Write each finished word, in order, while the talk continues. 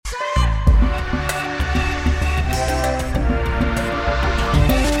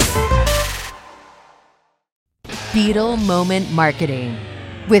Beetle Moment Marketing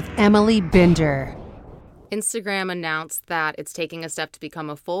with Emily Binder. Instagram announced that it's taking a step to become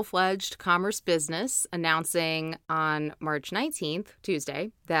a full-fledged commerce business, announcing on March 19th,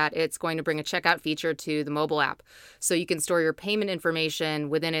 Tuesday, that it's going to bring a checkout feature to the mobile app so you can store your payment information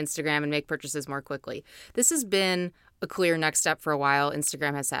within Instagram and make purchases more quickly. This has been a clear next step for a while.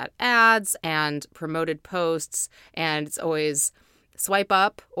 Instagram has had ads and promoted posts, and it's always swipe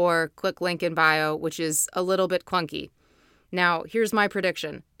up or click link in bio, which is a little bit clunky. Now, here's my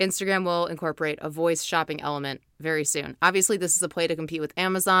prediction. Instagram will incorporate a voice shopping element very soon. Obviously, this is a play to compete with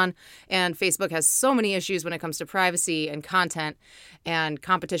Amazon, and Facebook has so many issues when it comes to privacy and content and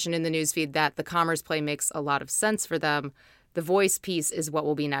competition in the newsfeed that the commerce play makes a lot of sense for them. The voice piece is what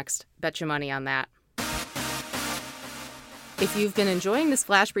will be next. Bet your money on that. If you've been enjoying this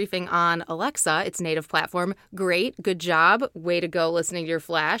flash briefing on Alexa, its native platform, great, good job, way to go listening to your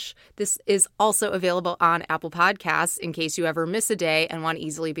flash. This is also available on Apple Podcasts in case you ever miss a day and want to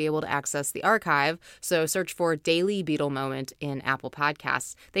easily be able to access the archive. So search for Daily Beetle Moment in Apple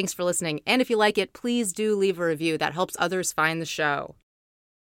Podcasts. Thanks for listening. And if you like it, please do leave a review. That helps others find the show.